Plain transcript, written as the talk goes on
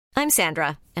I'm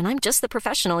Sandra, and I'm just the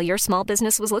professional your small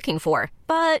business was looking for.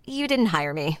 But you didn't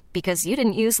hire me because you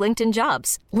didn't use LinkedIn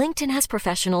Jobs. LinkedIn has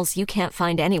professionals you can't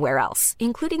find anywhere else,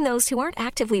 including those who aren't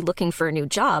actively looking for a new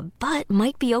job, but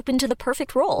might be open to the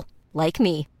perfect role, like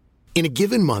me. In a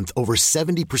given month, over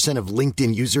 70% of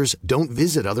LinkedIn users don't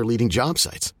visit other leading job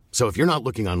sites. So if you're not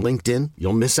looking on LinkedIn,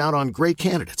 you'll miss out on great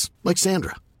candidates like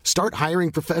Sandra. Start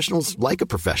hiring professionals like a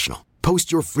professional.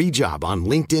 Post your free job on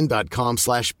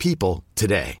linkedin.com/people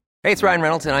today. Hey, it's Ryan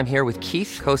Reynolds, and I'm here with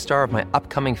Keith, co-star of my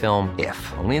upcoming film, If,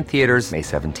 only in theaters May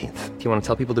 17th. Do you want to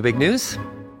tell people the big news?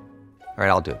 All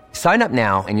right, I'll do it. Sign up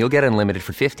now and you'll get unlimited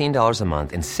for $15 a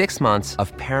month and 6 months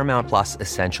of Paramount Plus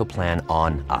Essential Plan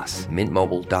on us.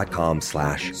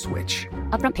 MintMobile.com/switch.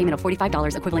 Upfront payment of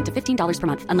 $45 equivalent to $15 per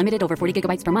month. Unlimited over 40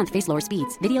 gigabytes per month. Face lower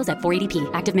speeds. Videos at 480p.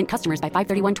 Active Mint customers by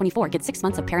 531.24 get 6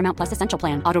 months of Paramount Plus Essential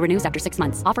Plan. Auto renews after 6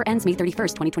 months. Offer ends May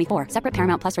 31st, 2024. Separate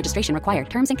Paramount Plus registration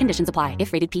required. Terms and conditions apply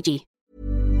if rated PG.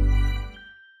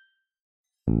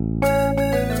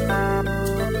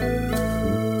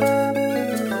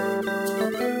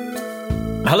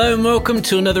 Hello and welcome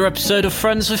to another episode of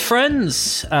Friends with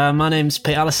Friends. My name's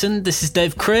Pete Allison. This is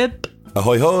Dave Cribb.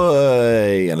 Ahoy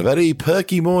hoy, and a very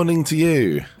perky morning to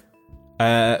you.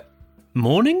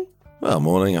 Morning? Well,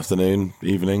 morning, afternoon,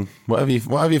 evening, whatever you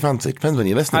fancy. Depends when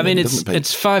you're listening. I mean, it's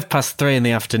 3:05 in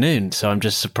the afternoon, so I'm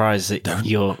just surprised that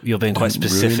you're being quite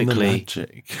specifically. Ruin the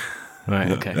magic. Right.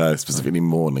 Okay. Specifically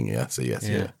morning. Yeah. So yes,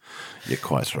 yeah. You're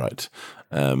quite right.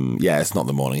 It's not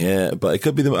the morning here, but it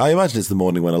could be. I imagine it's the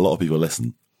morning when a lot of people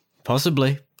listen.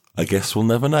 Possibly. I guess we'll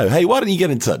never know. Hey, why don't you get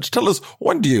in touch? Tell us,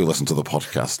 when do you listen to the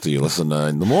podcast? Do you listen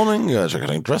in the morning as you're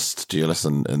getting dressed? Do you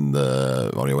listen on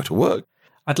your way to work?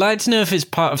 I'd like to know if it's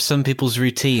part of some people's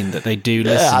routine that they do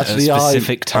listen at a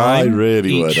specific time. I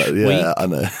really would. Week. I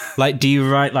know. Like, do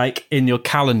you write like in your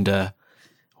calendar,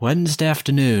 Wednesday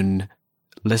afternoon,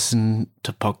 listen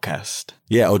to podcast?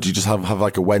 Yeah, or do you just have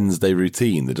like a Wednesday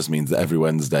routine that just means that every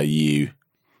Wednesday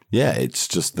it's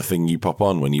just the thing you pop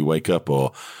on when you wake up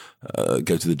or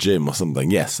go to the gym or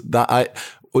something. Yes, I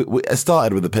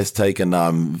started with the piss take and now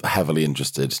I'm heavily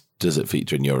interested. Does it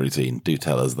feature in your routine? Do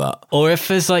tell us that. Or if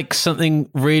there's like something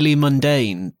really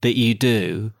mundane that you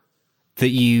do, that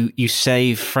you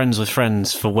save Friends with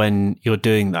Friends for when you're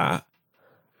doing that.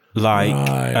 Like,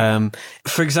 right.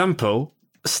 For example,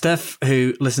 Steph,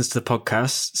 who listens to the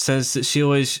podcast, says that she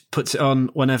always puts it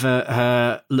on whenever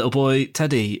her little boy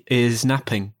Teddy is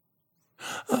napping.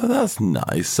 Oh, that's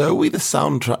nice. So are we the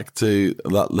soundtrack to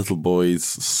that little boy's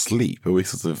sleep? Are we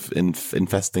sort of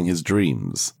infesting his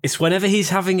dreams? It's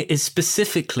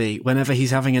specifically whenever he's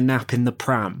having a nap in the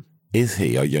pram. Is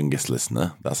he our youngest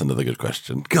listener? That's another good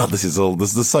question. God, there's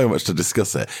so much to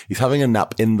discuss here. He's having a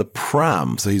nap in the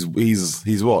pram. So he's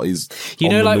what? He's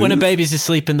like when a baby's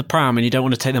asleep in the pram and you don't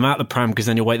want to take them out of the pram because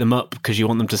then you'll wake them up because you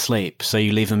want them to sleep. So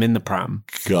you leave them in the pram.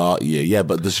 Got you. Yeah,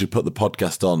 but does she put the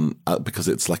podcast on because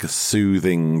it's like a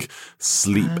soothing,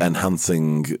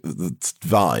 sleep-enhancing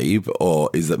vibe? Or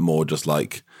is it more just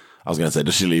like... I was going to say,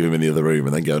 does she leave him in the other room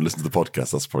and then go and listen to the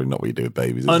podcast? That's probably not what you do with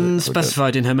babies, is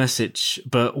Unspecified in her message,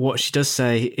 but what she does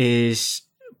say is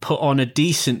put on a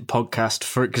decent podcast,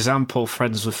 for example,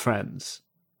 Friends with Friends.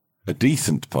 A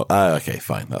decent podcast? Okay,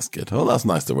 fine, that's good. Well, that's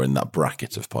nice that we're in that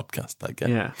bracket of podcast, I guess.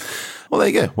 Yeah. Well, there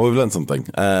you go. Well, we've learned something.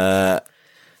 So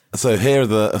here are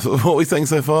what are we saying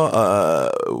so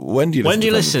far? When do you listen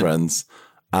to Friends with Friends?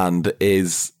 And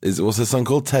is what's his son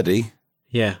called? Teddy?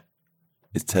 Yeah.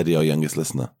 Is Teddy our youngest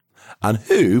listener? And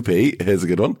who, Pete, here's a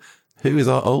good one, who is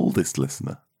our oldest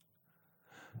listener?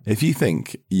 If you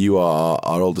think you are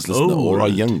our oldest listener or our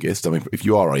youngest, I mean, if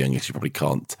you are our youngest, you probably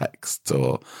can't text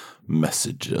or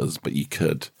message us, but you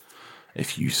could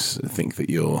if you think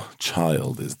that your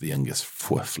child is the youngest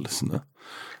listener.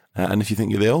 And if you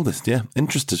think you're the oldest,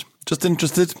 interested. Just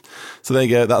interested. So there you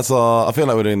go. That's our... I feel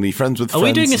like we're doing the Friends with Friends. Are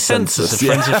we doing a census of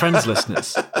Friends with Friends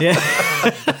listeners? Yeah.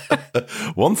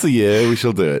 Once a year, we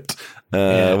shall do it.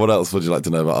 What else would you like to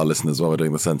know about our listeners while we're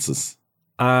doing the census?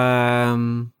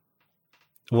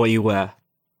 What you wear.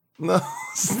 No,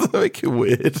 that make it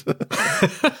weird.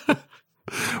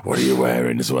 What are you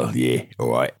wearing as well? Yeah, all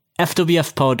right.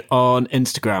 FWF Pod on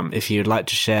Instagram if you'd like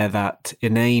to share that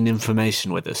inane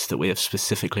information with us that we have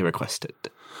specifically requested.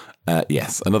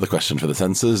 Yes, another question for the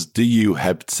censors. Do you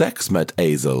have sex met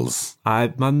ezels?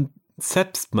 Man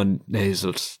selbst man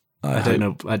ezels. I don't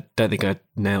know. I don't think I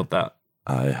nailed that.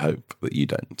 I hope that you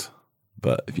don't.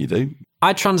 But if you do...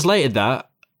 I translated that.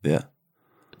 Yeah.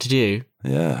 Did you?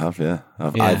 Yeah, I have, yeah.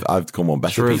 I've come on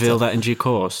better, Should reveal that in due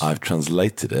course. I've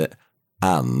translated it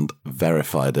and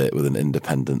verified it with an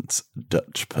independent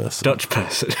Dutch person. Dutch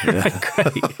person.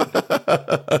 Great.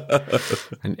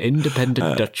 An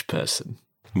independent Dutch person.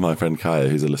 My friend Kaya,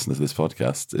 who's a listener to this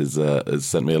podcast, has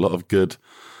sent me a lot of good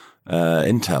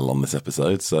intel on this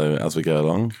episode. So as we go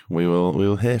along, we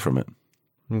will hear from it.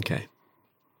 Okay.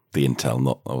 The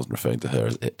intel, I wasn't referring to her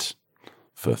as it,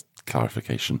 for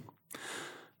clarification.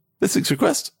 This week's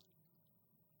request.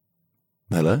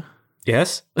 Hello?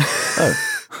 Yes? Oh.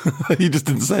 You just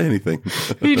didn't say anything.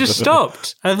 You just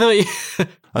stopped. I thought you...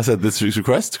 I said this week's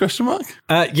request, question mark?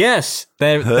 Yes,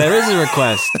 there is a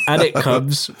request, and it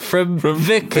comes from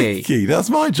Vicky. Vicky, that's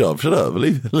my job. Shut up.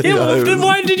 Leave then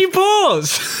why did you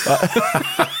pause?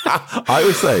 I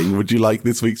was saying, would you like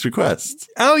this week's request?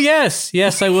 Oh, yes.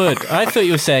 Yes, I would. I thought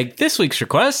you were saying this week's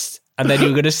request, and then you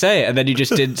were going to say it, and then you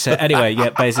just didn't say it. Anyway,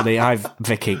 yeah, basically, hi,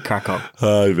 Vicky, crack on.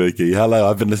 Hi, Vicky. Hello.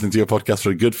 I've been listening to your podcast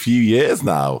for a good few years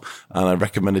now, and I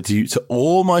recommend it to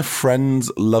all my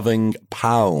friends-loving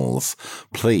pals.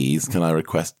 Please, can I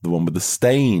request the one with the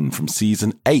stain from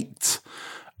season 8?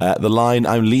 The line,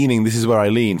 I'm leaning, this is where I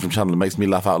lean, from Chandler makes me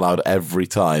laugh out loud every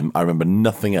time. I remember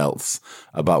nothing else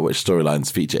about which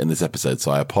storylines feature in this episode,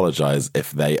 so I apologise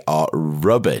if they are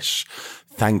rubbish.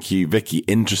 Thank you, Vicky.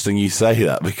 Interesting you say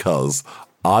that, because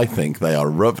I think they are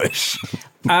rubbish.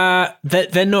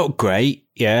 They're not great.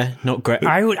 Yeah, not great.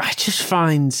 I just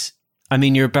find, I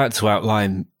mean, you're about to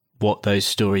outline what those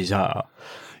stories are,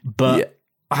 but yeah.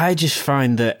 I just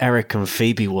find the Eric and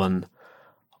Phoebe one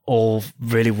all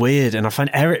really weird, and I find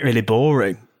Eric really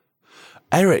boring.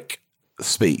 Eric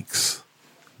speaks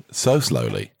so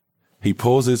slowly. He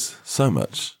pauses so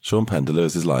much. Sean Penn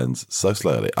delivers his lines so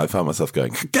slowly. I found myself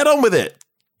going, get on with it!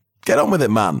 Get on with it,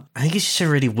 man. I think he's just a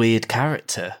really weird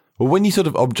character. Well, when you sort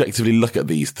of objectively look at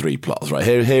these three plots, right,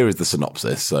 here is the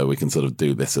synopsis, so we can sort of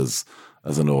do this as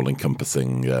an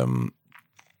all-encompassing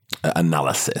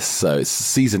analysis. So it's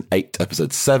season 8,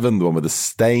 episode 7, the one with the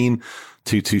stain,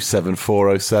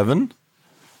 227407.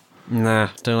 Nah,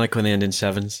 don't like when they end in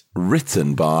sevens.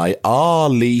 Written by R.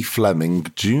 Lee Fleming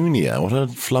Jr. What a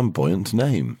flamboyant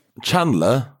name.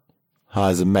 Chandler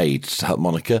hires a maid to help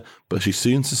Monica, but she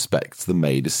soon suspects the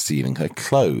maid is stealing her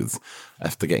clothes.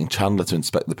 After getting Chandler to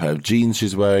inspect the pair of jeans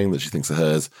she's wearing that she thinks are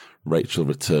hers, Rachel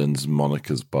returns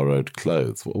Monica's borrowed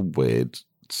clothes. What a weird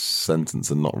sentence,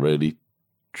 and not really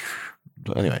true.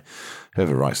 Anyway,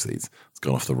 whoever writes these has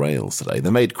gone off the rails today.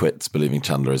 The maid quits, believing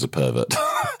Chandler is a pervert.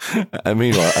 And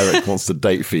meanwhile, Eric wants to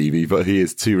date Phoebe, but he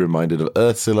is too reminded of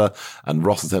Ursula, and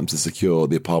Ross attempts to secure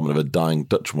the apartment of a dying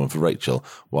Dutch woman for Rachel,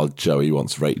 while Joey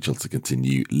wants Rachel to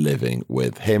continue living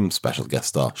with him. Special guest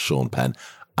star Sean Penn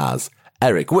as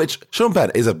Eric, which Sean Penn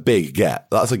is a big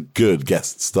get. That's a good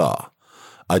guest star.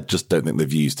 I just don't think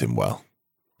they've used him well.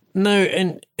 No,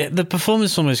 and the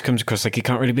performance almost comes across like he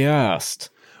can't really be asked.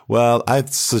 Well,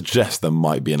 I'd suggest there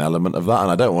might be an element of that,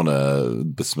 and I don't want to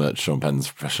besmirch Sean Penn's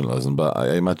professionalism, but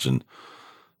I imagine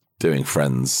doing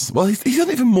Friends... Well, he's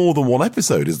done even more than one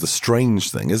episode is the strange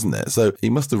thing, isn't it? So he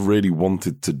must have really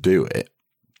wanted to do it,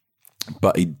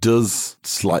 but he does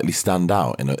slightly stand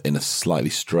out in a slightly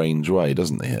strange way,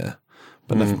 doesn't he, here?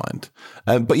 But never mind.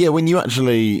 But yeah, when you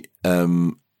actually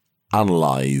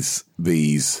analyse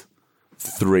these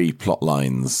 3 plot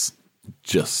lines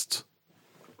just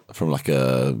from like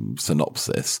a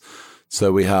synopsis.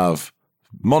 So we have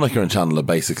Monica and Chandler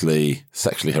basically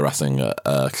sexually harassing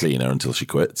a cleaner until she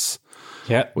quits.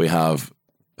 Yeah. We have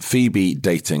Phoebe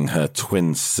dating her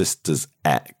twin sister's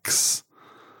ex,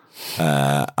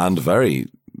 and a very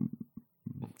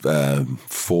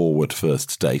forward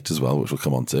first date as well, which we'll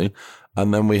come on to.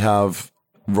 And then we have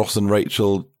Ross and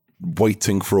Rachel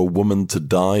waiting for a woman to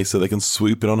die so they can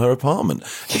swoop in on her apartment.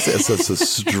 It's a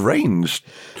strange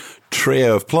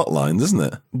trio of plot lines, isn't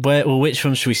it? Well, which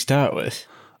one should we start with?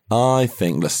 I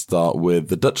think let's start with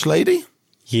the Dutch lady.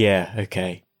 Yeah,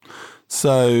 okay.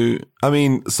 So, I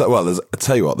mean, I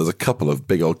tell you what, there's a couple of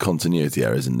big old continuity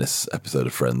errors in this episode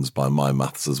of Friends by my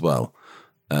maths as well.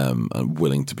 I'm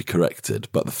willing to be corrected.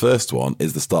 But the first one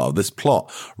is the start of this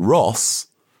plot. Ross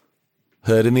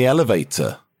heard in the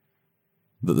elevator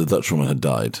that the Dutch woman had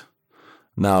died.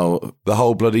 Now, the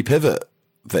whole bloody pivot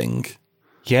thing.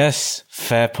 Yes,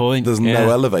 fair point. There's no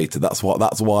elevator. That's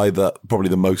why probably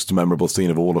the most memorable scene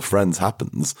of all of Friends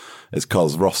happens, is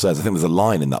because Ross says, I think there's a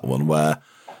line in that one where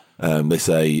they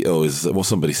say,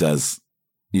 somebody says,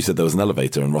 you said there was an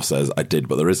elevator, and Ross says, I did,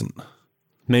 but there isn't.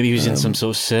 Maybe he was in some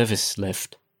sort of service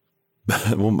lift.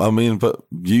 Well, I mean, but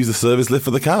use the service lift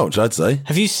for the couch, I'd say.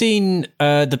 Have you seen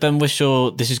the Ben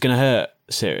Whishaw This Is Gonna Hurt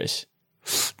series?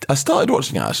 I started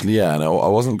watching it, actually, yeah, and I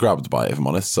wasn't grabbed by it, if I'm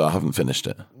honest, so I haven't finished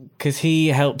it. Because he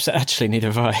helps... Actually,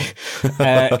 neither have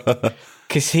I.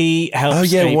 Because he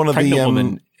helps one of pregnant the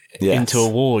woman yes. into a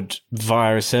ward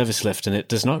via a service lift, and it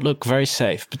does not look very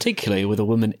safe, particularly with a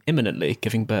woman imminently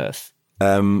giving birth.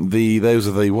 Those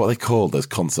are what are they called? Those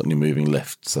constantly moving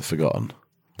lifts. I've forgotten.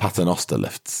 Paternoster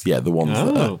lifts. Yeah, the ones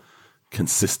that are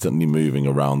consistently moving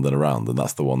around and around, and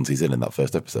that's the ones he's in that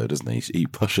first episode, isn't he? He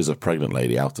pushes a pregnant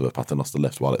lady out of a Paternoster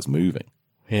lift while it's moving.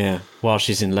 Yeah, while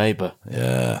she's in labour.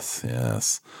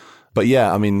 Yes. But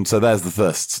yeah, I mean, so there's the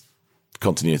first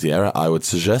continuity error, I would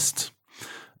suggest.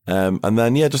 And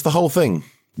then, just the whole thing.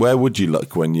 Where would you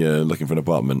look when you're looking for an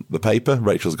apartment? The paper?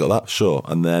 Rachel's got that? Sure.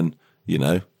 And then,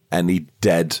 any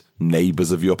dead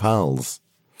neighbours of your pals?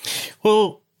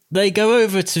 Well, they go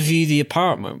over to view the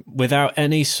apartment without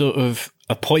any sort of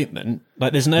appointment.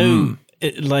 Like, there's no,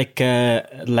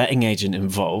 letting agent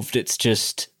involved. It's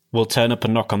just, we'll turn up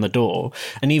and knock on the door.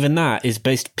 And even that is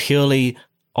based purely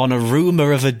on a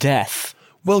rumour of a death.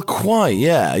 Well, quite,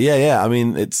 yeah. I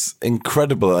mean, it's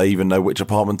incredible that they even know which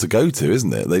apartment to go to,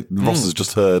 isn't it? Ross has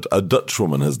just heard a Dutch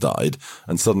woman has died,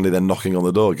 and suddenly they're knocking on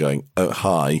the door going, "Oh,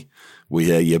 hi, we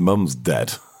hear your mum's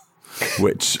dead."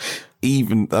 Which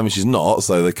she's not,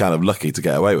 so they're kind of lucky to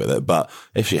get away with it. But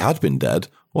if she had been dead,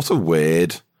 what were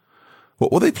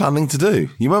they planning to do?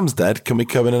 Your mum's dead, can we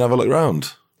come in and have a look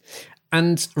round?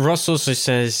 And Ross also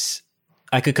says,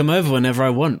 I could come over whenever I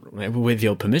want, with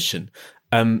your permission.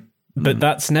 But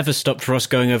that's never stopped Ross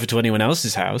going over to anyone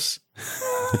else's house.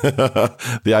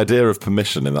 The idea of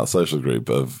permission in that social group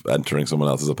of entering someone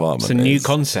else's apartment. It's a new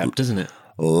concept, isn't it?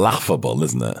 Laughable,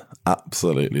 isn't it?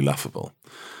 Absolutely laughable.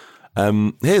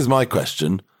 Here's my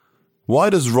question. Why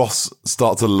does Ross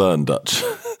start to learn Dutch?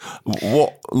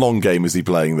 What long game is he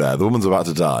playing there? The woman's about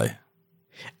to die.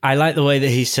 I like the way that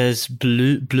he says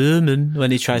bloemen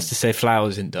when he tries to say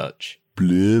flowers in Dutch.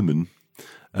 Bloemen.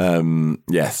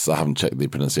 Yes, I haven't checked the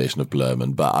pronunciation of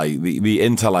Bloemen, but the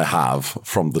intel I have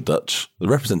from the Dutch, the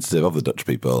representative of the Dutch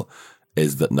people,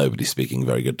 is that nobody's speaking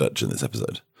very good Dutch in this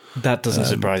episode. That doesn't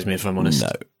surprise me, if I'm honest.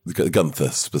 No, Gunther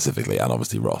specifically, and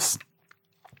obviously Ross.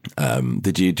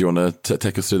 Do you want to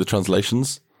take us through the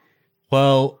translations?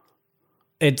 Well,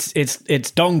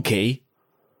 it's donkey.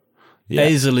 Yeah.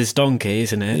 Hazel is donkey,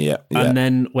 isn't it? Yeah. And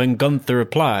then when Gunther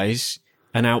replies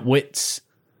and outwits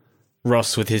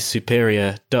Ross with his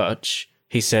superior Dutch,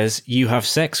 he says, "You have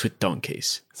sex with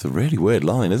donkeys." It's a really weird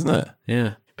line, isn't it?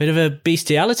 Yeah. Bit of a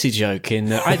bestiality joke in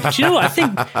there. Do you know what? I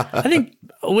think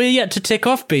we're yet to tick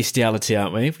off bestiality,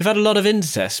 aren't we? We've had a lot of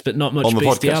incest, but not much on the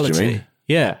bestiality. Podcast, you mean?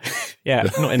 Yeah. Yeah,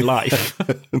 not in life.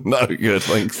 No, good,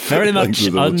 thanks. Very much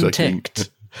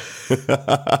unticked.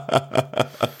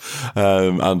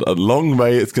 And long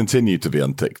may it continue to be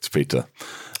unticked, Peter.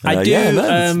 I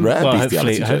do. Rare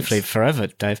hopefully forever,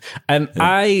 Dave.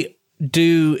 I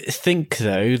do think,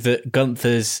 though, that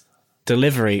Gunther's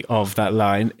delivery of that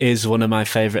line is one of my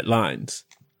favourite lines.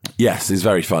 Yes, he's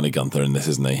very funny, Gunther, in this,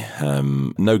 isn't he?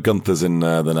 No Gunthers in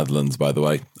the Netherlands, by the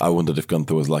way. I wondered if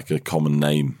Gunther was like a common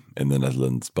name in the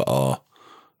Netherlands, but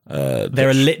there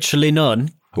are literally none.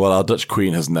 Well, our Dutch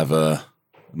Queen has never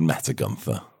met a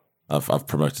Gunther. I've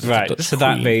promoted right, to Dutch so Queen.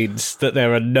 That means that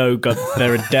there are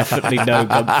definitely no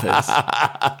Gunthers.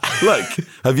 Look,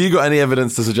 have you got any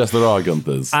evidence to suggest there are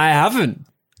Gunthers? I haven't.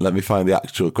 Let me find the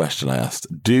actual question I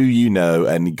asked. Do you know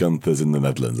any Gunthers in the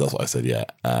Netherlands? That's what I said, yeah.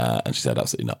 And she said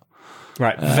absolutely not.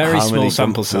 Right, very small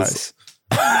sample size.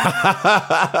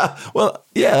 Well,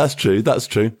 yeah, that's true.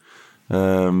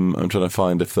 I'm trying to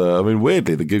find if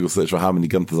weirdly, the Google search for how many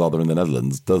Gunthers are there in the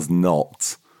Netherlands does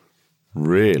not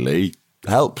really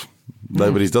help.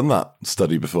 Nobody's done that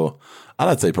study before. And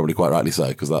I'd say probably quite rightly so,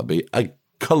 because that'd be a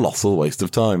colossal waste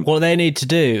of time. What they need to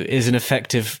do is an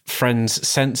effective friends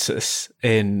census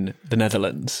in the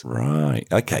Netherlands. Right.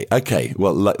 Okay.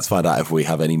 Well, let's find out if we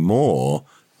have any more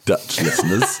Dutch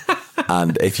listeners.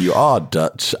 And if you are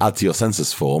Dutch, add to your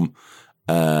census form,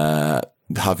 have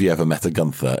you ever met a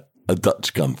Gunther? A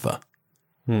Dutch Gunther.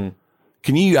 Can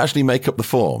you actually make up the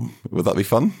form? Would that be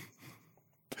fun?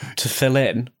 To fill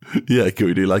in? Yeah, could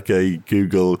we do like a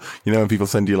Google, when people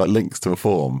send you like links to a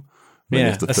form?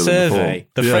 Yeah, a survey.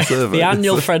 The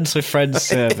annual Friends with Friends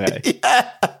survey. Yeah.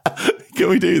 Can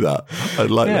we do that? I'd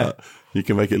like that. You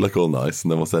can make it look all nice, and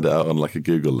then we'll send it out on like a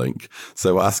Google link.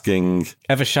 So we're asking...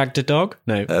 Ever shagged a dog?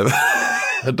 No.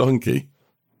 A donkey?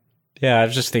 Yeah, I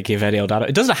was just thinking of any old animal.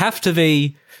 It doesn't have to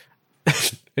be...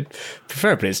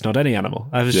 Preferably it's not any animal.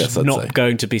 I was just not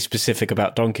going to be specific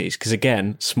about donkeys because,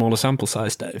 again, smaller sample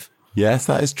size, Dave. Yes,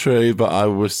 that is true, but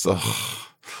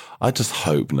I just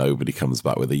hope nobody comes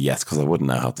back with a yes, because I wouldn't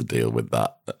know how to deal with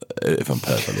that, if I'm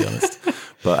perfectly honest.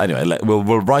 But anyway,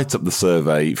 we'll write up the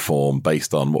survey form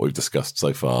based on what we've discussed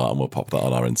so far, and we'll pop that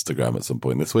on our Instagram at some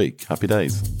point this week. Happy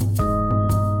days.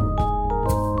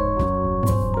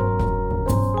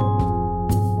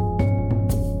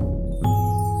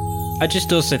 I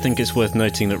just also think it's worth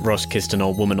noting that Ross kissed an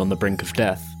old woman on the brink of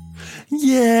death.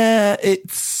 Yeah,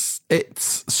 it's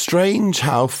strange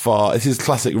how far... This is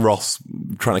classic Ross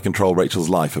trying to control Rachel's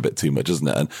life a bit too much, isn't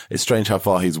it? And it's strange how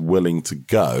far he's willing to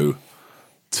go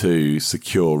to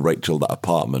secure Rachel that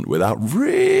apartment without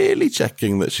really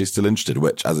checking that she's still interested,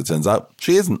 which, as it turns out,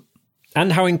 she isn't.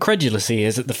 And how incredulous he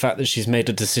is at the fact that she's made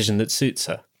a decision that suits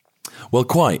her. Well,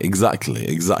 quite, exactly.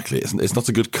 It's not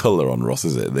a good colour on Ross,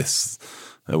 is it, this...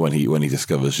 when he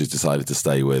discovers she's decided to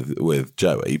stay with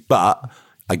Joey. But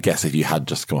I guess if you had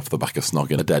just come off the back of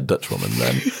snogging a dead Dutch woman,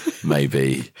 then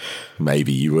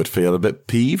maybe you would feel a bit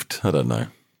peeved. I don't know.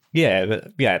 Yeah,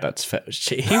 that's fair.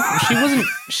 She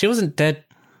wasn't dead.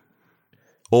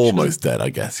 Almost dead, I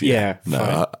guess. Yeah.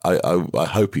 No, I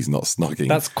hope he's not snogging.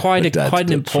 That's quite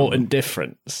an important woman.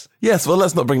 Difference. Yes, well,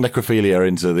 let's not bring necrophilia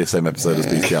into the same episode as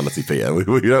bestiality, Peter.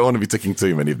 We don't want to be ticking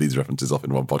too many of these references off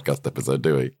in one podcast episode,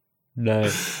 do we? No.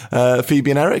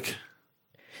 Phoebe and Eric?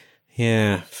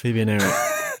 Yeah, Phoebe and Eric.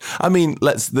 I mean,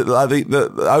 I think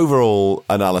the overall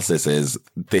analysis is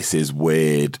this is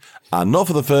weird. And not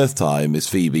for the first time is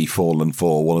Phoebe fallen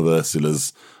for one of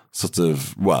Ursula's sort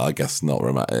of, well, I guess not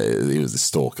romantic. He was a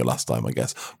stalker last time, I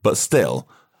guess. But still,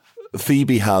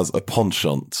 Phoebe has a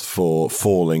penchant for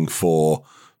falling for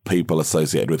people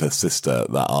associated with her sister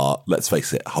that are, let's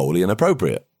face it, wholly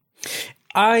inappropriate.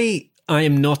 I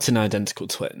am not an identical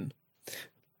twin.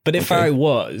 But if I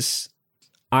was,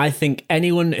 I think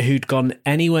anyone who'd gone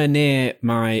anywhere near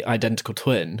my identical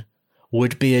twin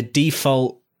would be a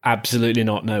default absolutely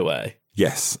not, no way.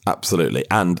 Yes, absolutely.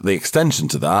 And the extension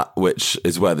to that, which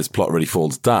is where this plot really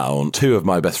falls down, two of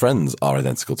my best friends are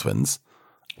identical twins.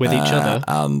 With each other?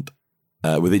 And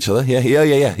with each other,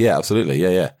 yeah, absolutely,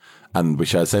 yeah. And we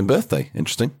share the same birthday.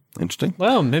 Interesting.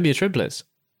 Well, maybe a triplets.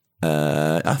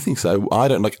 I think so. I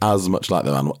don't look as much like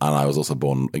them, and I was also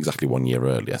born exactly 1 year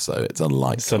earlier, so it's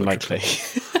unlikely. It's unlikely.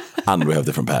 And we have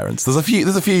different parents. There's a few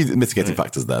mitigating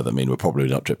factors there that mean we're probably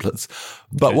not triplets.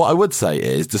 But what I would say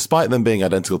is, despite them being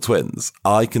identical twins,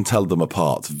 I can tell them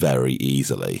apart very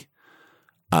easily.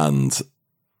 And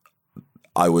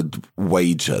I would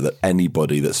wager that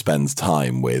anybody that spends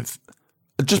time with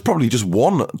probably just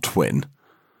one twin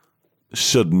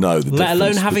should know the difference. Let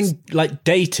alone having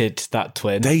dated that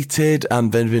twin. Dated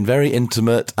and then been very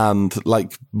intimate and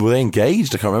were they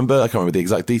engaged? I can't remember the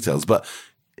exact details, but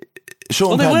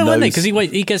Sean Penn knows, weren't they? Because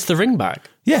he gets the ring back.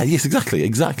 Yeah, yes, exactly.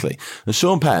 And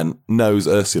Sean Penn knows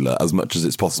Ursula as much as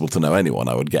it's possible to know anyone,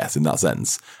 I would guess, in that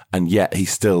sense. And yet he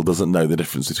still doesn't know the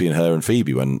difference between her and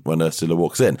Phoebe when Ursula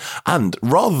walks in. And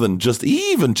rather than just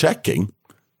even checking,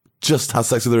 just has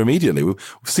sex with her immediately,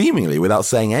 seemingly without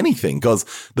saying anything. Because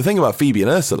the thing about Phoebe and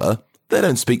Ursula, they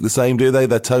don't speak the same, do they?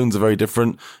 Their tones are very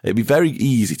different. It'd be very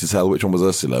easy to tell which one was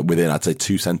Ursula within, I'd say,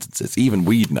 2 sentences. Even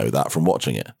we'd know that from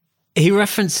watching it. He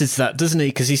references that, doesn't he?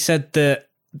 Because he said that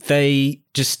they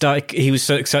just started, he was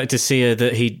so excited to see her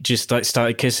that he just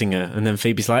started kissing her. And then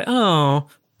Phoebe's like, oh,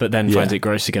 but then finds it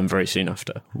gross again very soon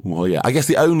after. Well, yeah. I guess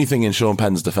the only thing in Sean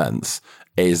Penn's defense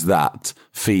is that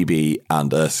Phoebe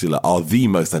and Ursula are the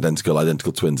most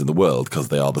identical twins in the world because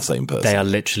they are the same person. They are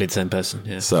literally the same person,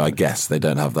 yeah. So I guess they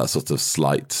don't have that sort of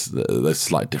those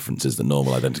slight differences that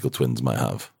normal identical twins might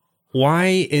have.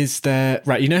 Why is there...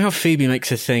 Right, you know how Phoebe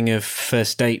makes a thing of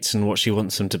first dates and what she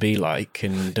wants them to be like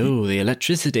and, the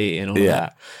electricity and all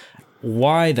that.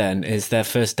 Why, then, is their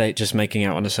first date just making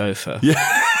out on a sofa?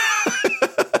 Yeah.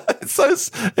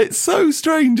 It's so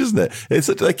strange, isn't it?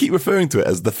 They keep referring to it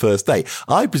as the first date.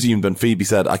 I presumed when Phoebe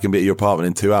said, I can be at your apartment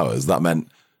in 2 hours, that meant,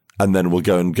 and then we'll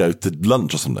go to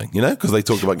lunch or something, because they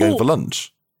talked about going for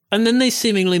lunch. And then they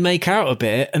seemingly make out a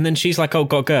bit, and then she's like, oh,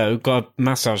 gotta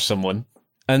massage someone.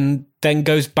 And then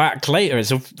goes back later.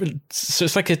 It's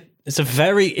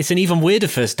an even weirder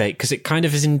first date because it kind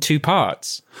of is in 2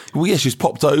 parts. Well, yeah, she's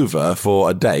popped over for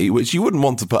a date, which you wouldn't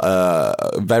want to put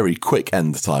a very quick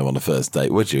end time on a first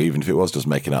date, would you? Even if it was just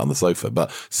making out on the sofa.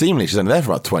 But seemingly she's only there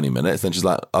for about 20 minutes. Then she's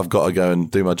like, I've got to go and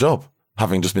do my job.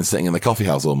 Having just been sitting in the coffee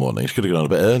house all morning. She could have gone a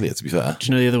bit earlier, to be fair. Do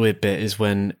you know the other weird bit is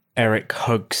when Eric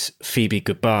hugs Phoebe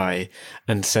goodbye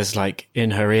and says,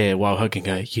 in her ear while hugging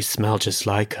her, you smell just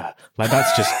like her.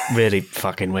 That's just really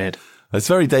fucking weird. It's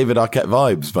very David Arquette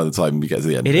vibes by the time we get to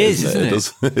the end. It is, isn't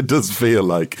it? It does feel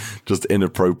like just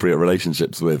inappropriate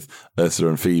relationships with Ursula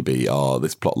and Phoebe are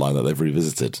this plot line that they've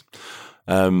revisited.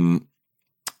 I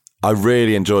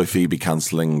really enjoy Phoebe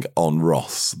cancelling on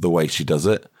Ross, the way she does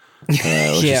it.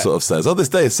 She sort of says, this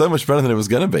day is so much better than it was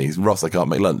going to be. Ross, I can't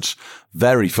make lunch.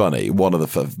 Very funny. One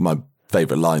of my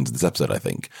favourite lines in this episode, I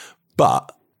think.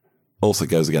 But also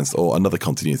goes against, or another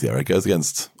continuity error, goes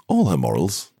against all her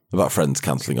morals about friends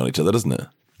cancelling on each other, doesn't it?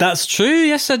 That's true.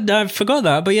 Yes, I forgot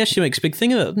that. But yeah, she makes a big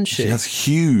thing of it, doesn't she? She has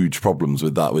huge problems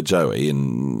with that with Joey,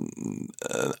 and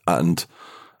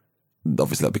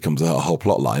obviously that becomes a whole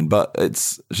plot line. But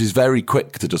she's very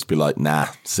quick to just be like, "Nah,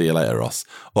 see you later, Ross."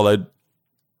 Although,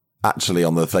 actually,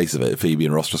 on the face of it, Phoebe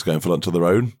and Ross just going for lunch on their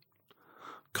own.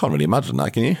 Can't really imagine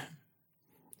that, can you?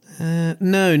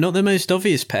 No, not the most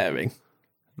obvious pairing.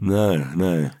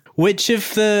 No. Which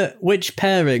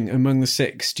pairing among the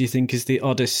six do you think is the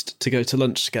oddest to go to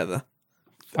lunch together?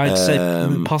 I'd say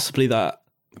possibly that.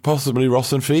 Possibly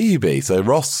Ross and Phoebe. So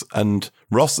Ross and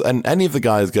any of the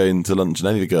guys going to lunch and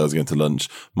any of the girls going to lunch.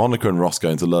 Monica and Ross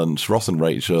going to lunch. Ross and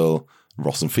Rachel.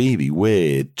 Ross and Phoebe,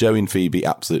 weird. Joey and Phoebe,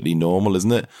 absolutely normal,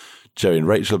 isn't it? Joey and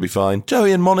Rachel will be fine.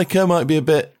 Joey and Monica might be a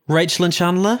bit... Rachel and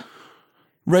Chandler,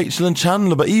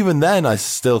 but even then I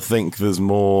still think there's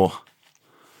more...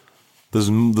 There's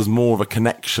more of a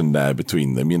connection there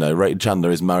between them. You know,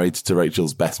 Chandler is married to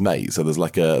Rachel's best mate, so there's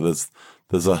like there's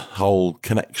a whole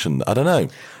connection. I don't know.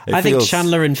 I think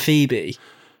Chandler and Phoebe,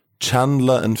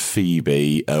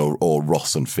 or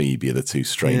Ross and Phoebe are the two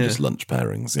strangest lunch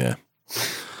pairings. Yeah.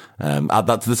 Add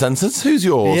that to the sentence. Who's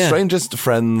your strangest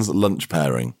friends lunch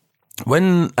pairing?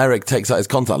 When Eric takes out his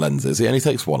contact lenses, he only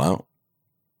takes one out.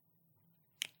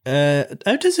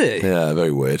 Oh, does he? Yeah,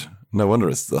 very weird. No wonder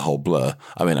it's the whole blur.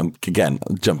 I mean, I'm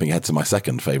jumping ahead to my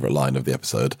second favourite line of the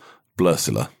episode.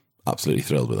 Blursula. Absolutely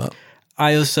thrilled with that.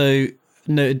 I also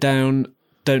noted down,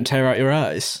 "Don't tear out your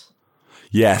eyes."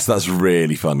 Yes, that's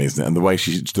really funny, isn't it? And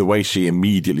the way she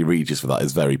immediately reaches for that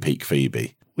is very peak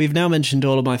Phoebe. We've now mentioned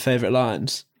all of my favourite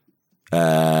lines.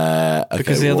 Okay,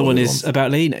 because the other one is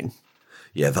about leaning.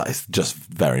 Yeah, that is just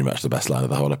very much the best line of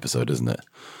the whole episode, isn't it?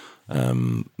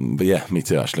 But yeah, me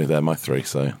too, actually. They're my three,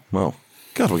 so, well...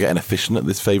 God, we're getting efficient at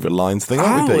this favourite lines thing,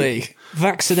 aren't we? We've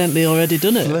accidentally already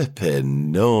done it.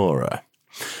 Flipping Nora.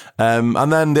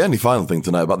 And then the only final thing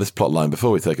to note about this plot line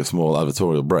before we take a small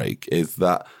editorial break is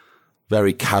that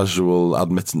very casual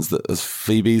admittance that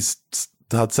Phoebe's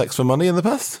had sex for money in the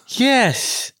past.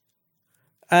 Yes.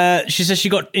 She says she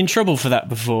got in trouble for that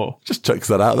before. Just chucks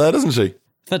that out there, doesn't she?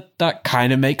 That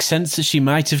kind of makes sense that she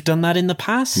might have done that in the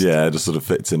past. Yeah, it just sort of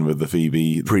fits in with the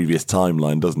Phoebe previous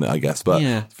timeline, doesn't it, I guess? But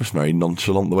it's just very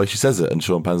nonchalant the way she says it. And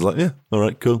Sean Penn's like, yeah, all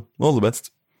right, cool. All the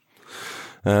best.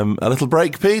 A little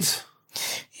break, Pete?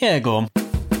 Yeah, go on.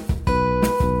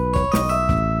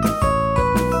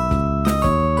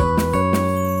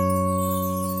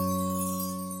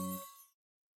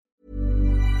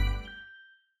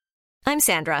 I'm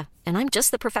Sandra, and I'm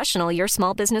just the professional your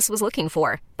small business was looking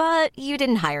for. But you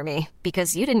didn't hire me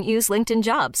because you didn't use LinkedIn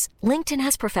Jobs. LinkedIn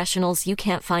has professionals you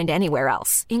can't find anywhere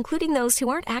else, including those who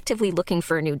aren't actively looking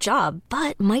for a new job,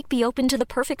 but might be open to the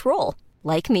perfect role,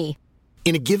 like me.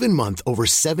 In a given month, over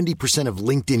 70% of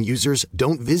LinkedIn users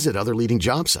don't visit other leading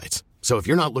job sites. So if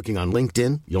you're not looking on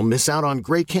LinkedIn, you'll miss out on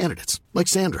great candidates like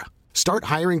Sandra. Start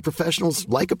hiring professionals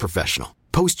like a professional.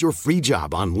 Post your free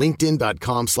job on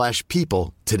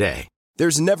linkedin.com/people today.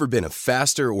 There's never been a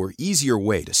faster or easier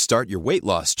way to start your weight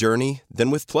loss journey than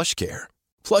with PlushCare.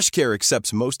 PlushCare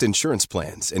accepts most insurance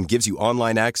plans and gives you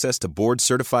online access to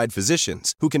board-certified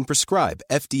physicians who can prescribe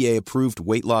FDA-approved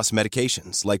weight loss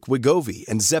medications like Wegovy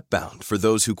and Zepbound for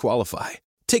those who qualify.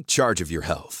 Take charge of your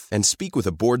health and speak with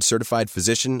a board-certified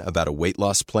physician about a weight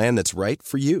loss plan that's right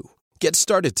for you. Get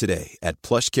started today at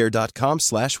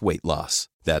plushcare.com/weight loss.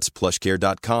 That's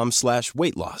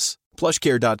plushcare.com/weight loss.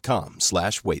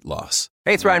 plushcare.com/weight loss.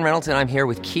 Hey, it's Ryan Reynolds, and I'm here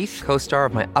with Keith, co-star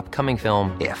of my upcoming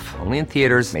film, If, only in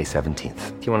theaters May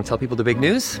 17th. Do you want to tell people the big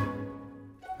news?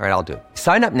 All right, I'll do it.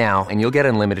 Sign up now and you'll get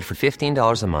unlimited for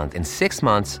 $15 a month and 6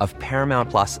 months of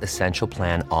Paramount Plus Essential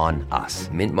Plan on us.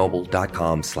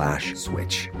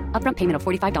 MintMobile.com/switch. Upfront payment of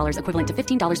 $45 equivalent to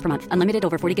 $15 per month. Unlimited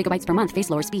over 40 gigabytes per month.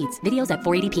 Face lower speeds. Videos at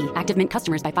 480p. Active Mint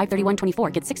customers by 531.24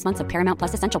 get 6 months of Paramount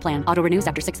Plus Essential Plan. Auto renews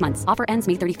after 6 months. Offer ends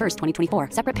May 31st, 2024.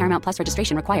 Separate Paramount Plus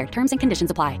registration required. Terms and conditions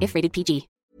apply if rated PG.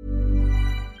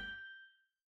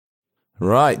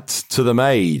 Right, to the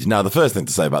maid. Now, the first thing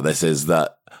to say about this is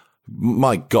that,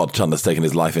 my God, Chandler's taken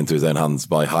his life into his own hands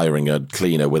by hiring a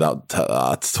cleaner without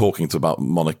talking to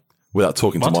Monica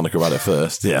about it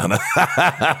first. Yeah,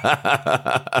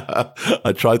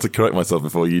 I tried to correct myself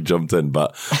before you jumped in,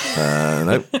 but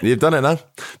no, you've done it now.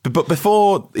 But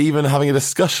before even having a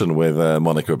discussion with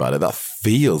Monica about it, that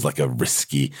feels like a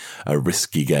risky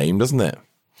game, doesn't it?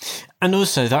 And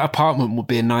also, that apartment would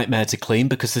be a nightmare to clean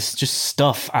because there's just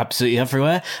stuff absolutely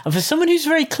everywhere. And for someone who's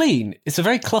very clean, it's a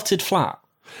very cluttered flat.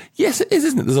 Yes, it is,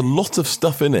 isn't it? There's a lot of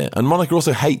stuff in it. And Monica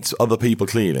also hates other people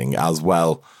cleaning as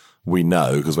well, we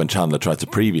know, because when Chandler tried to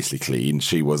previously clean,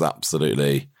 she was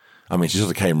absolutely I mean, she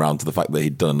sort of came round to the fact that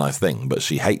he'd done a nice thing, but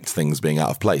she hates things being out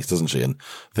of place, doesn't she? And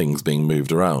things being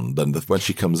moved around. And when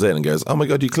she comes in and goes, oh my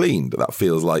God, you cleaned, that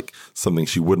feels like something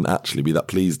she wouldn't actually be that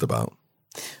pleased about.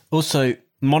 Also,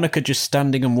 Monica just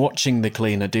standing and watching the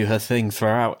cleaner do her thing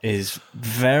throughout is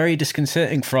very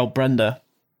disconcerting for old Brenda.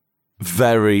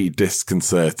 Very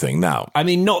disconcerting. Now, I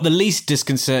mean, not the least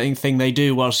disconcerting thing they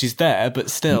do while she's there, but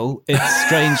still, it's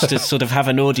strange to sort of have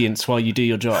an audience while you do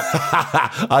your job.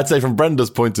 I'd say from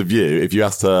Brenda's point of view, if you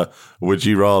asked her, would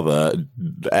you rather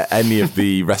any of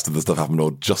the rest of the stuff happen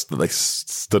or just that they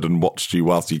stood and watched you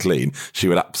whilst you clean, she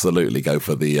would absolutely go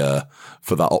for the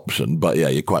for that option. But yeah,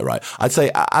 you're quite right. I'd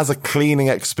say as a cleaning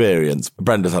experience,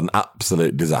 Brenda's had an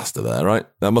absolute disaster there, right?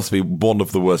 That must be one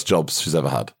of the worst jobs she's ever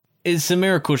had. It's a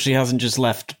miracle she hasn't just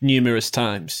left numerous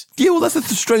times. Yeah, well, that's the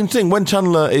strange thing. When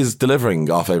Chandler is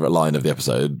delivering our favourite line of the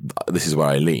episode, this is where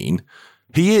I lean,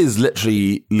 he is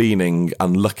literally leaning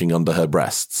and looking under her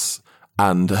breasts.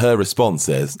 And her response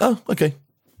is, oh, okay.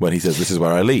 When he says, this is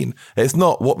where I lean. It's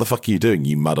not, what the fuck are you doing,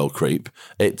 you mad old creep?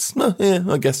 It's, yeah,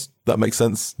 I guess that makes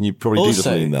sense. You probably do just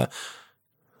lean there.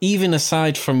 Even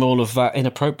aside from all of that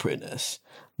inappropriateness,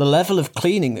 the level of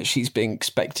cleaning that she's being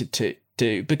expected to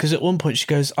do, because at one point she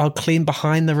goes, I'll clean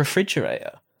behind the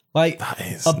refrigerator. Like,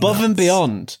 above nuts. And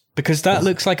beyond, because that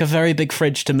looks like a very big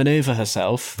fridge to manoeuvre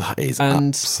herself. That is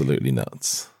absolutely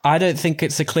nuts. I don't think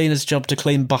it's a cleaner's job to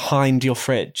clean behind your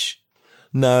fridge.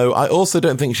 No, I also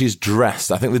don't think she's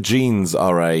dressed. I think the jeans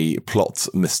are a plot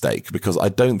mistake, because I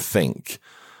don't think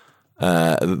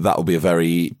that will be a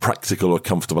very practical or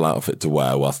comfortable outfit to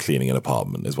wear whilst cleaning an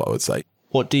apartment, is what I would say.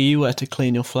 What do you wear to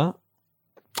clean your flat?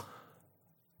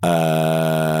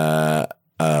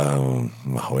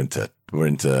 We're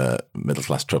into middle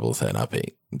class troubles here now,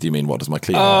 Pete. Do you mean what does my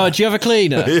cleaner? Oh, do you have a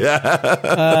cleaner? Yeah.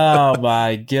 Oh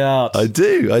my God. I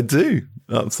do.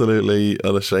 Absolutely,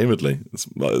 unashamedly. It's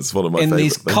one of my favourite things. In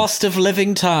these cost of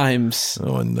living times.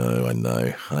 Oh, I know.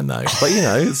 But you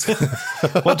know, it's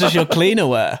what does your cleaner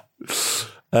wear?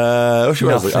 She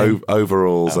wears like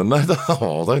overalls and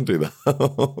don't do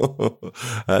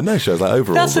that. No, she wears like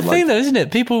overalls. That's the thing, though, isn't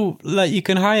it? People you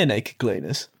can hire naked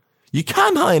cleaners. You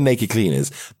can hire naked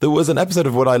cleaners. There was an episode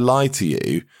of Would I Lie to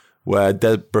You where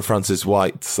Deborah Francis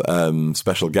White's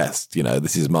special guest,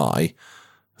 This Is My,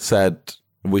 said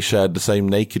we shared the same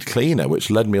naked cleaner, which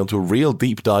led me onto a real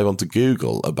deep dive onto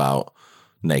Google about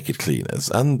naked cleaners,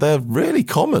 and they're really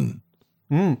common.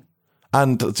 Mm.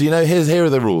 And so, here are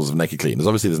the rules of naked cleaners.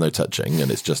 Obviously, there's no touching,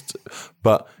 and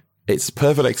but it's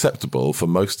perfectly acceptable for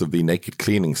most of the naked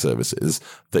cleaning services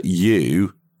that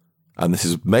you, and this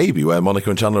is maybe where Monica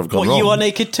and Chandler have gone wrong. You are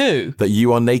naked too? That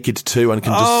you are naked too and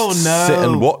can just sit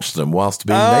and watch them whilst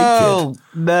being naked.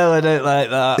 No, I don't like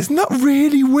that. Isn't that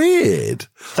really weird?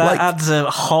 That adds a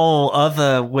whole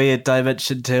other weird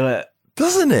dimension to it.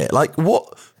 Doesn't it? Like,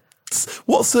 what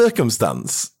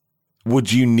circumstance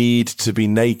would you need to be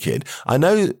naked? I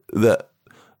know that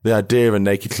the idea of a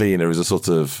naked cleaner is a sort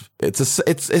of,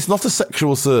 it's not a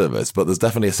sexual service, but there's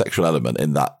definitely a sexual element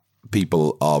in that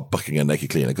people are booking a naked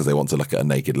cleaner because they want to look at a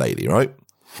naked lady, right?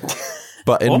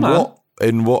 But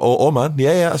or man,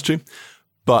 yeah, that's true.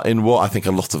 But in what I think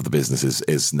a lot of the business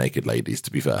is naked ladies,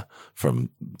 to be fair,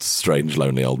 from strange,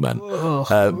 lonely old men.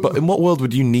 But in what world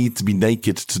would you need to be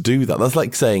naked to do that? That's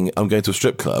like saying, I'm going to a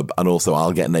strip club and also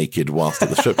I'll get naked whilst at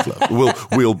the strip club.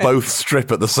 We'll both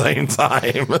strip at the same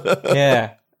time.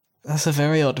 Yeah. That's a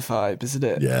very odd vibe, isn't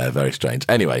it? Yeah, very strange.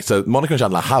 Anyway, so Monica and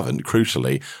Chandler haven't,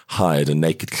 crucially, hired a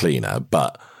naked cleaner,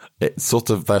 but they're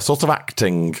sort of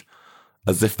acting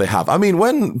as if they have. I mean,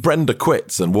 when Brenda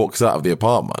quits and walks out of the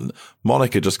apartment,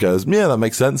 Monica just goes, yeah, that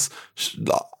makes sense.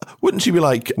 Wouldn't she be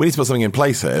like, we need to put something in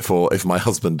place here for if my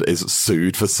husband is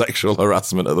sued for sexual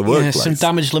harassment at the workplace? Yeah, some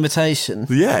damage limitation.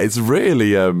 Yeah, it's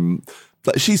really...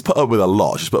 she's put up with a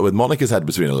lot. She's put up with Monica's head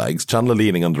between her legs, Chandler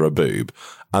leaning under a boob,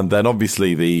 and then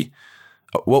obviously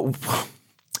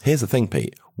here's the thing,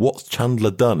 Pete. What's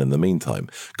Chandler done in the meantime?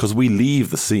 Because we leave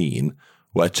the scene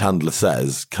where Chandler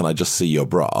says, can I just see your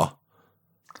bra?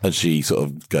 And she sort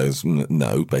of goes,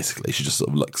 no, basically. She just sort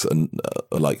of looks and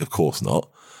like, of course not.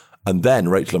 And then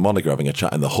Rachel and Monica are having a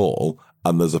chat in the hall,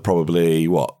 and there's probably,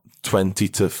 20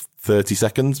 to 30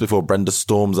 seconds before Brenda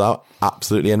storms out,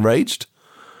 absolutely enraged.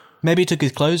 Maybe he took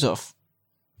his clothes off.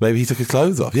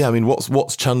 Yeah, I mean,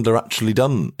 what's Chandler actually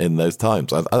done in those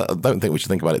times? I don't think we should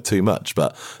think about it too much,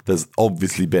 but there's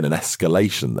obviously been an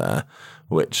escalation there,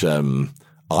 which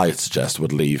I suggest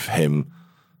would leave him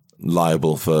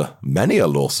liable for many a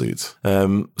lawsuit.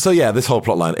 So yeah, this whole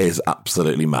plotline is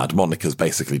absolutely mad. Monica's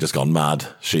basically just gone mad.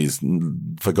 She's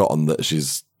forgotten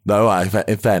that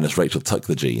in fairness, Rachel tucked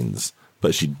the jeans,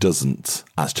 but she doesn't,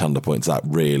 as Chandler points out,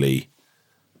 really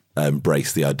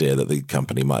embrace the idea that the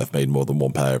company might have made more than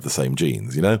one pair of the same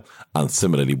jeans, you know? And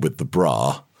similarly with the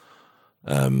bra,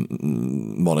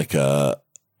 Monica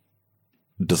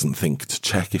doesn't think to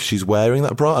check if she's wearing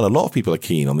that bra. And a lot of people are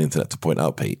keen on the internet to point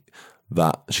out, Pete,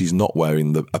 that she's not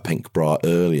wearing a pink bra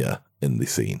earlier in the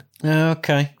scene.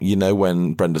 Okay. You know,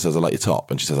 when Brenda says, I like your top,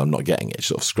 and she says, I'm not getting it, she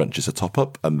sort of scrunches her top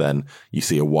up, and then you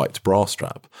see a white bra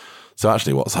strap. So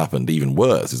actually what's happened even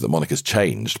worse is that Monica's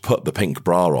changed, put the pink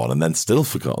bra on, and then still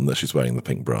forgotten that she's wearing the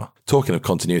pink bra. Talking of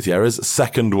continuity errors,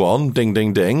 second one, ding,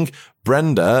 ding, ding.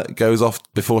 Brenda goes off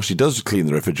before she does clean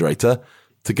the refrigerator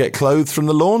to get clothes from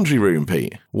the laundry room,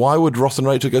 Pete. Why would Ross and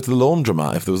Rachel go to the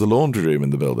laundromat if there was a laundry room in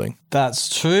the building?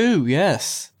 That's true,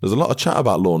 yes. There's a lot of chat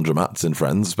about laundromats in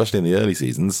Friends, especially in the early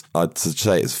seasons. I'd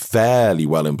say it's fairly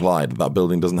well implied that that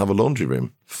building doesn't have a laundry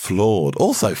room. Flawed.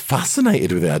 Also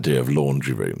fascinated with the idea of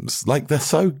laundry rooms. Like, they're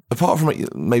so, apart from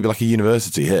maybe like a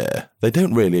university here, they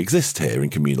don't really exist here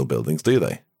in communal buildings, do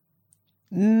they?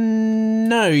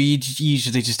 No, you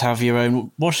usually just have your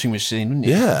own washing machine, wouldn't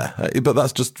you? Yeah, but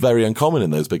that's just very uncommon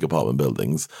in those big apartment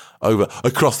buildings.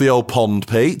 Across the old pond,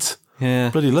 Pete. Yeah.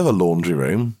 Bloody love a laundry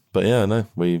room. But yeah, no,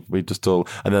 we just all...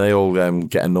 And then they all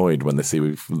get annoyed when they see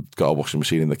we've got a washing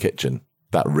machine in the kitchen.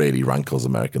 That really rankles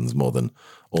Americans more than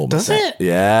almost... Does it?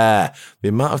 Yeah. The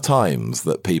amount of times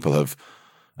that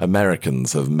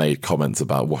Americans have made comments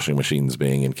about washing machines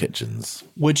being in kitchens.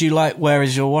 Would you like where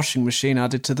is your washing machine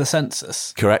added to the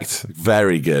census? Correct.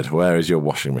 Very good. Where is your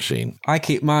washing machine? I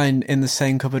keep mine in the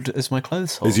same cupboard as my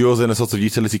clothes hole. Is yours in a sort of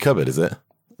utility cupboard, is it?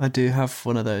 I do have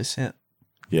one of those, yeah.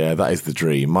 Yeah, that is the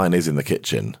dream. Mine is in the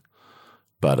kitchen,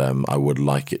 but I would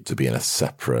like it to be in a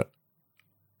separate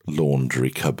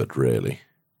laundry cupboard, really.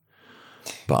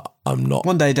 But I'm not...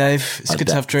 One day, Dave. It's good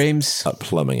to have dreams. At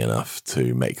plumbing enough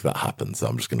to make that happen, so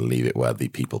I'm just going to leave it where the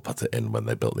people put it in when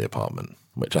they built the apartment,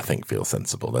 which I think feels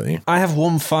sensible, don't you? I have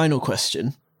one final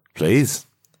question. Please.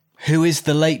 Who is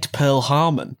the late Pearl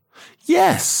Harmon?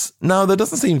 Yes. Now, there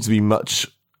doesn't seem to be much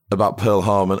about Pearl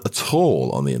Harmon at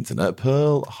all on the internet.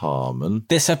 Pearl Harmon.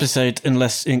 This episode,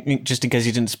 just in case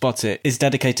you didn't spot it, is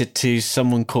dedicated to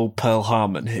someone called Pearl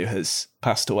Harmon who has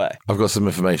passed away. I've got some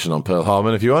information on Pearl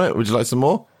Harmon if you want it. Would you like some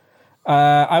more?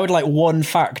 I would like one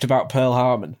fact about Pearl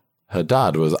Harmon. Her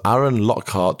dad was Aaron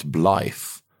Lockhart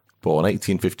Blythe, born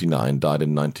 1859, died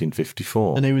in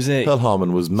 1954. And who was he? Pearl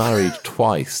Harmon was married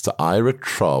twice to Ira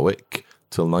Trawick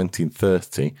till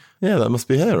 1930. Yeah, that must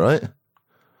be her, right?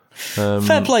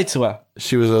 Fair play to her.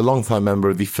 She was a long-time member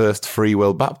of the First Free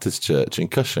Will Baptist Church in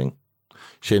Cushing.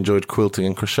 She enjoyed quilting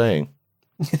and crocheting.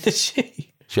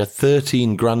 She had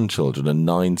 13 grandchildren and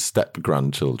 9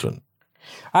 step-grandchildren.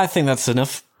 I think that's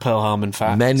enough Pearl Harmon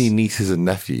facts. Many nieces and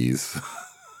nephews.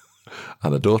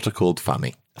 And a daughter called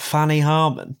Fanny. Fanny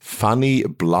Harmon? Fanny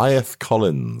Blythe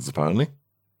Collins, apparently.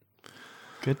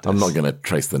 Goodness. I'm not going to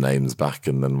trace the names back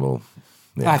and then we'll...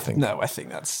 Yeah, I think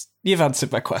that's... You've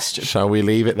answered my question. Shall we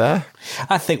leave it there?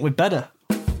 I think we'd better.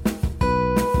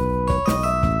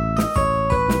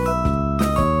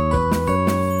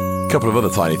 A couple of other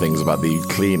tiny things about the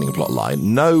cleaning plot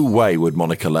line. No way would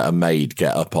Monica let a maid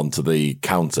get up onto the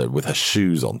counter with her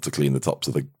shoes on to clean the tops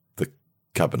of the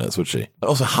cabinets, would she?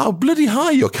 Also, how bloody high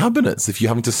are your cabinets if you're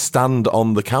having to stand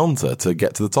on the counter to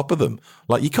get to the top of them?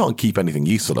 Like, you can't keep anything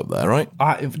useful up there, right?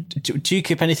 Do you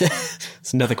keep anything?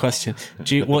 That's another question.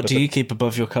 What do you keep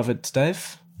above your cupboards,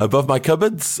 Dave? Above my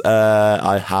cupboards,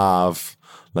 I have...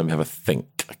 Let me have a think.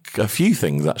 A few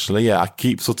things, actually. Yeah, I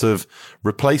keep sort of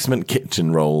replacement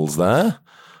kitchen rolls there.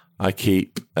 I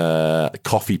keep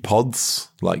coffee pods,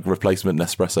 like replacement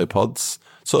Nespresso pods.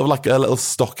 Sort of like a little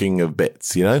stocking of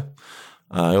bits, you know?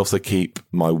 I also keep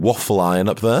my waffle iron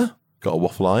up there. Got a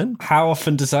waffle iron. How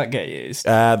often does that get used?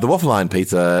 The waffle iron,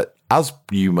 Peter, as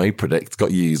you may predict,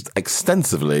 got used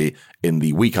extensively in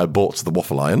the week I bought the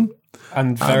waffle iron.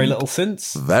 And very little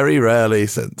since? Very rarely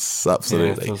since,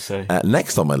 absolutely. Yeah, I feel so.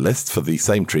 Next on my list for the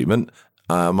same treatment,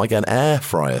 I might get an air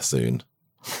fryer soon.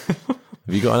 Have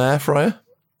you got an air fryer?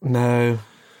 No.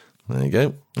 There you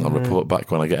go. I'll report back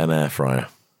when I get an air fryer.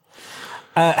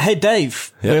 Hey,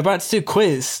 Dave, We're about to do a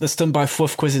quiz that's done by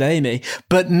Fluff Quizzed Amy,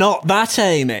 but not that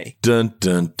Amy. Dun,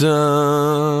 dun,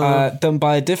 dun. Done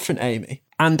by a different Amy.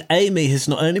 And Amy has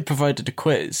not only provided a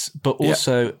quiz, but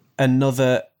also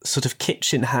another sort of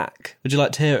kitchen hack. Would you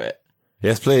like to hear it?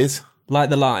 Yes, please. Like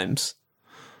the limes.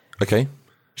 Okay.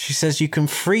 She says you can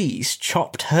freeze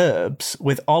chopped herbs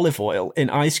with olive oil in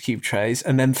ice cube trays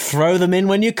and then throw them in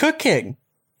when you're cooking.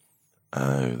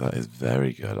 Oh, that is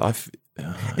very good.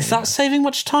 Is that saving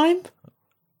much time?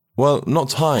 Well, not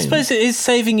time. I suppose it is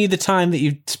saving you the time that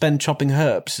you spend chopping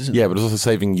herbs, isn't it? Yeah, but it's also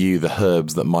saving you the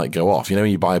herbs that might go off. You know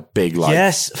when you buy a big, like...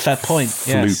 Yes, fair point.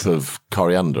 Floop of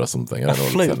coriander or something. I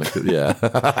don't know what floop? Yeah.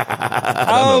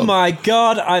 Oh my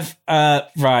God. I've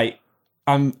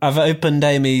opened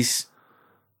Amy's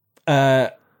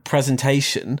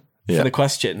presentation for the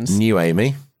questions. New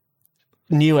Amy.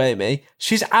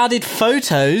 She's added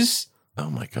photos. Oh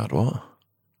my God, what?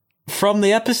 From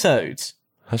the episodes.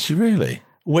 Has she really?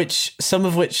 Some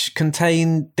of which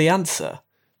contain the answer.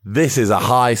 This is a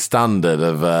high standard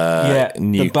of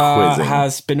new the bar quizzing.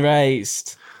 has been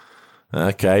raised.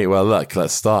 Okay, well, look,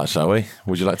 let's start, shall we?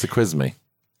 Would you like to quiz me?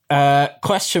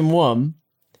 Question 1.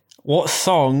 What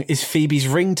song is Phoebe's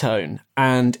ringtone?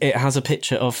 And it has a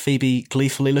picture of Phoebe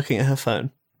gleefully looking at her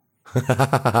phone.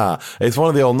 It's one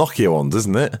of the old Nokia ones,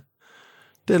 isn't it?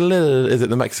 Is it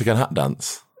the Mexican hat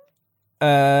dance?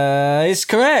 It's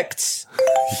correct.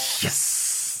 Yes.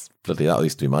 Bloody, that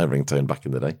used to be my ringtone back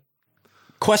in the day.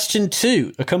 Question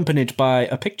 2, accompanied by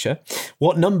a picture.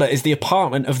 What number is the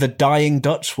apartment of the dying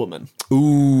Dutch woman?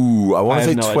 Ooh, I want to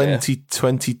say no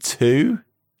 2022.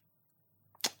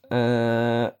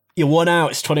 You're one out,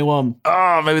 it's 21.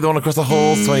 Oh, maybe the one across the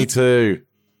hall's 22.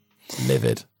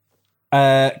 Livid.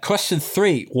 Question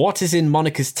 3, what is in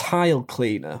Monica's tile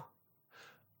cleaner?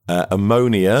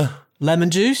 Ammonia.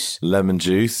 Lemon juice,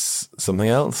 something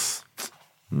else.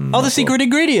 the secret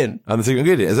ingredient. And the secret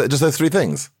ingredient. Is it just those 3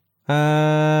 things?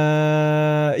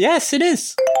 Yes, it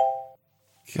is.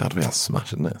 God, we are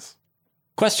smashing this.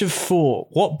 Question 4.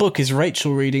 What book is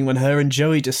Rachel reading when her and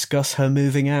Joey discuss her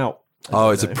moving out?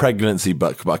 It's a pregnancy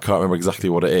book, but I can't remember exactly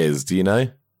what it is. Do you know?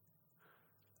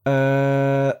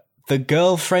 The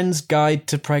Girlfriend's Guide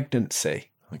to Pregnancy.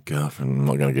 My girlfriend, I'm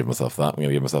not going to give myself that. I'm going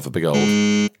to give myself a big old...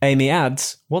 Amy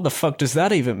adds, what the fuck does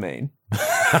that even mean?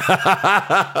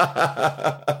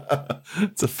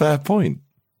 It's a fair point.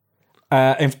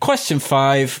 In question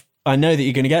 5, I know that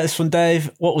you're going to get this one, Dave.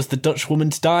 What was the Dutch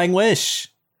woman's dying wish?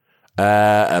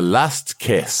 A last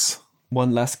kiss.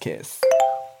 One last kiss.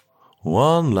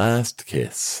 One last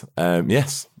kiss.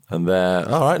 Yes. And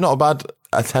all right, not a bad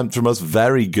attempt from us.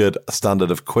 Very good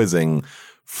standard of quizzing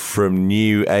from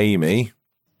new Amy.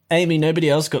 Amy, nobody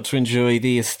else got to enjoy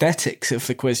the aesthetics of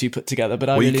the quiz you put together, but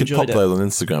I really enjoyed it. You could pop those on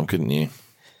Instagram, couldn't you?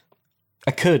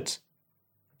 I could.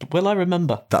 But will I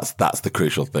remember? That's the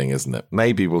crucial thing, isn't it?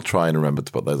 Maybe we'll try and remember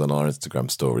to put those on our Instagram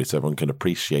story so everyone can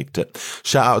appreciate it.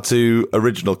 Shout out to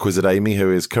original Quizzed Amy,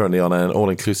 who is currently on an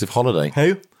all-inclusive holiday.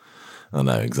 Who? I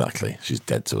know, exactly. She's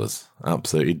dead to us.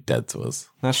 Absolutely dead to us.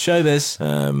 That's showbiz.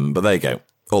 But there you go.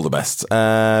 All the best.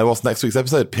 What's next week's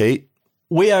episode, Pete?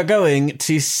 We are going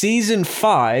to Season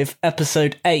 5,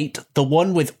 Episode 8, the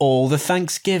one with all the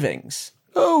Thanksgivings.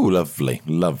 Oh, lovely,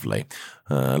 lovely.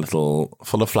 Little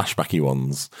full of flashbacky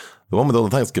ones. The one with all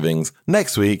the Thanksgivings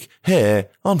next week here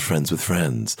on Friends with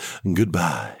Friends.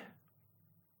 Goodbye.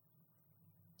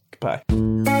 Goodbye.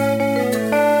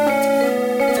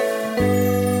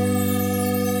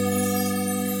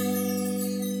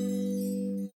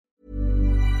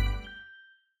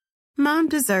 Mom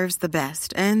deserves the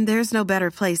best, and there's no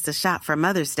better place to shop for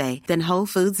Mother's Day than Whole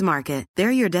Foods Market.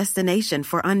 They're your destination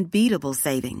for unbeatable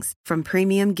savings, from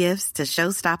premium gifts to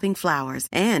show-stopping flowers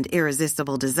and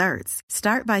irresistible desserts.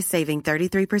 Start by saving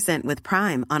 33% with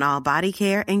Prime on all body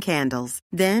care and candles.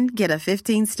 Then get a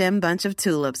 15-stem bunch of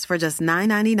tulips for just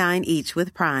 $9.99 each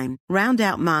with Prime. Round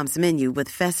out Mom's menu with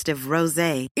festive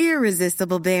rosé,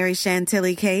 irresistible berry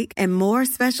chantilly cake, and more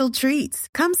special treats.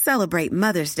 Come celebrate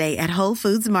Mother's Day at Whole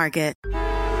Foods Market.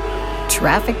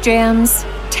 Traffic jams,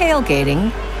 tailgating,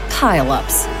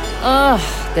 pile-ups. Ugh,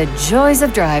 the joys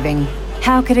of driving.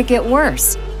 How could it get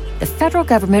worse? The federal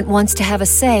government wants to have a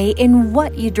say in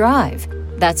what you drive.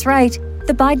 That's right.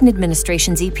 The Biden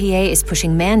administration's EPA is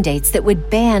pushing mandates that would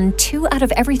ban 2 out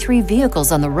of every 3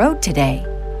 vehicles on the road today.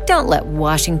 Don't let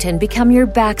Washington become your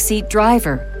backseat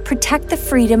driver. Protect the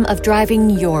freedom of driving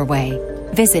your way.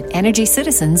 Visit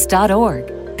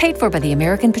EnergyCitizens.org. Paid for by the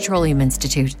American Petroleum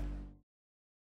Institute.